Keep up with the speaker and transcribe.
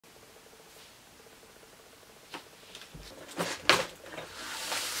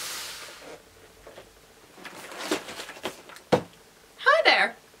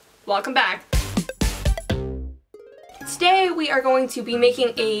welcome back. Today we are going to be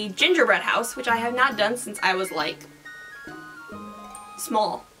making a gingerbread house, which I have not done since I was like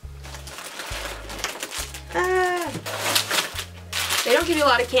small. They don't give you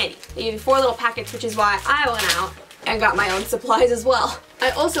a lot of candy. They give you 4 little packets, which is why I went out and got my own supplies as well.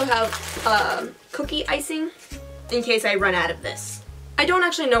 I also have cookie icing in case I run out of this. I don't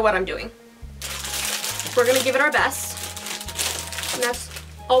actually know what I'm doing. We're gonna give it our best, and that's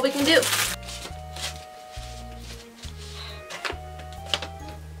all we can do.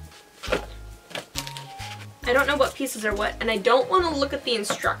 I don't know what pieces are what, and I don't want to look at the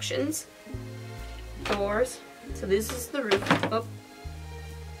instructions. Doors. So this is the roof. Oh.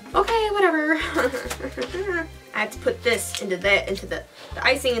 Okay, whatever. I have to put this into the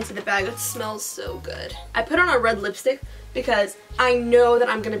icing into the bag. It smells so good. I put on a red lipstick because I know that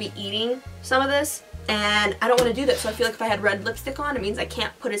I'm gonna be eating some of this, and I don't want to do that. So I feel like if I had red lipstick on, it means I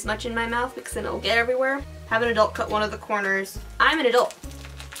can't put as much in my mouth because then it'll get everywhere. Have an adult cut one of the corners. I'm an adult.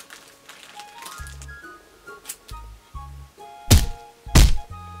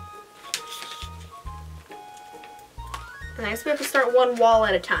 And I guess we have to start one wall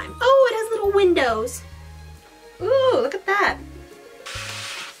at a time. Oh, it has little windows. Ooh, look at that.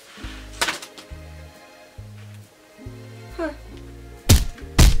 Huh.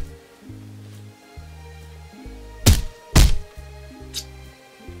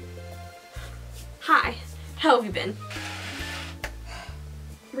 Hi, how have you been?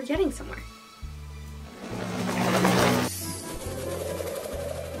 We're getting somewhere.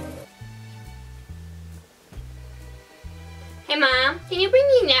 Hey Mom, can you bring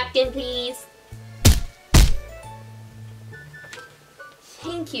me a napkin, please?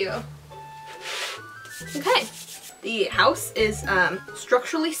 Thank you. Okay, the house is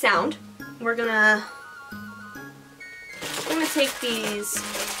structurally sound. We're gonna take these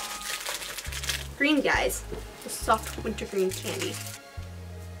green guys, the soft wintergreen candy.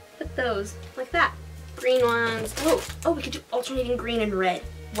 Put those like that. Green ones. Oh, we could do alternating green and red.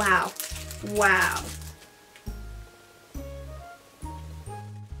 Wow, wow.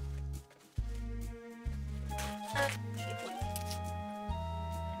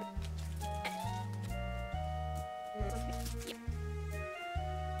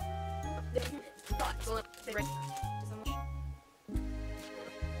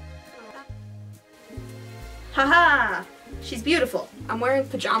 Haha! She's beautiful. I'm wearing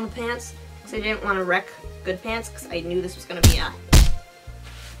pajama pants because I didn't want to wreck good pants because I knew this was going to be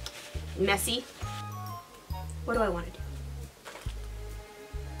messy. What do I want to do?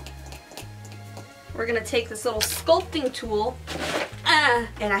 We're going to take this little sculpting tool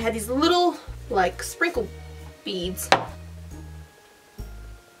and I had these little like sprinkle beads.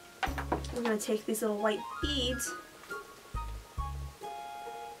 I'm going to take these little white beads.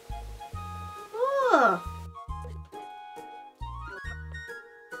 Oh!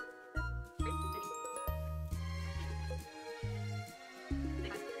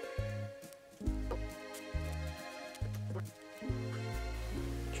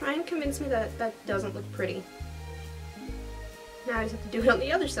 Try and convince me that that doesn't look pretty. Now I just have to do it on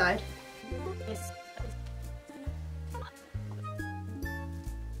the other side.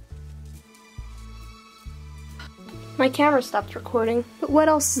 My camera stopped recording, but what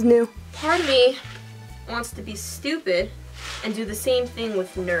else is new? Part of me wants to be stupid and do the same thing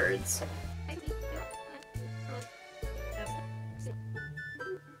with nerds.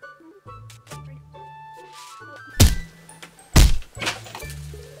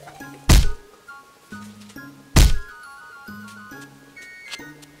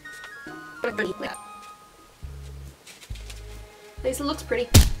 At least it looks pretty.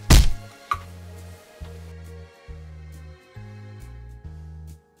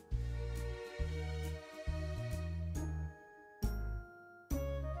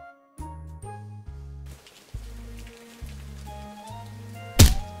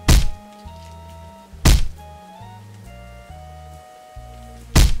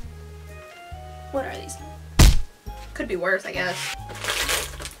 What are these? Could be worse, I guess.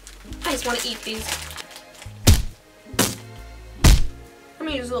 I just want to eat these. I'm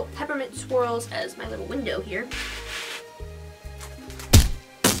going to use little peppermint swirls as my little window here.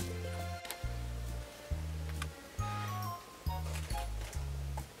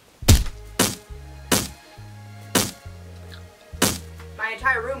 My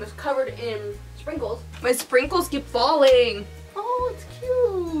entire room is covered in sprinkles. My sprinkles keep falling. Oh, it's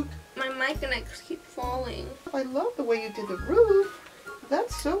cute. My mic and I keep falling. I love the way you did the roof.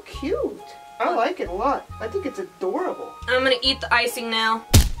 That's so cute. I like it a lot. I think it's adorable. I'm gonna eat the icing now.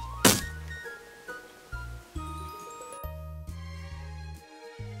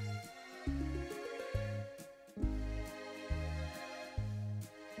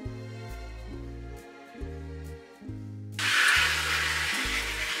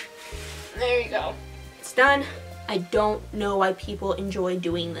 There you go. It's done. I don't know why people enjoy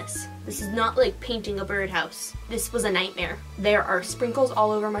doing this. This is not like painting a birdhouse. This was a nightmare. There are sprinkles all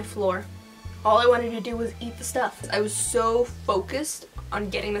over my floor. All I wanted to do was eat the stuff. I was so focused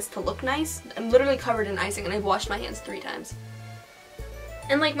on getting this to look nice. I'm literally covered in icing and I've washed my hands 3 times.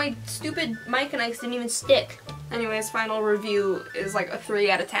 And like my stupid mic and ice didn't even stick. Anyways, final review is like a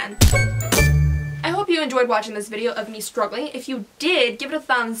 3 out of 10. I hope you enjoyed watching this video of me struggling. If you did, give it a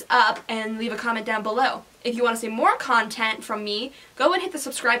thumbs up and leave a comment down below. If you want to see more content from me, go and hit the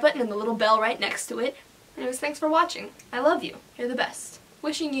subscribe button and the little bell right next to it. Anyways, thanks for watching. I love you. You're the best.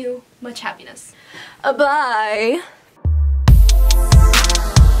 Wishing you much happiness. Bye!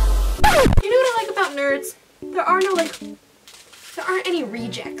 You know what I like about nerds? There aren't any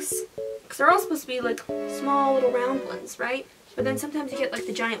rejects. Because they're all supposed to be like small little round ones, right? But then sometimes you get like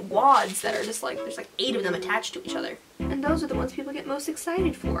the giant wads that are just like, there's like 8 of them attached to each other. And those are the ones people get most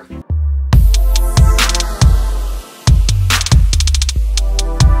excited for.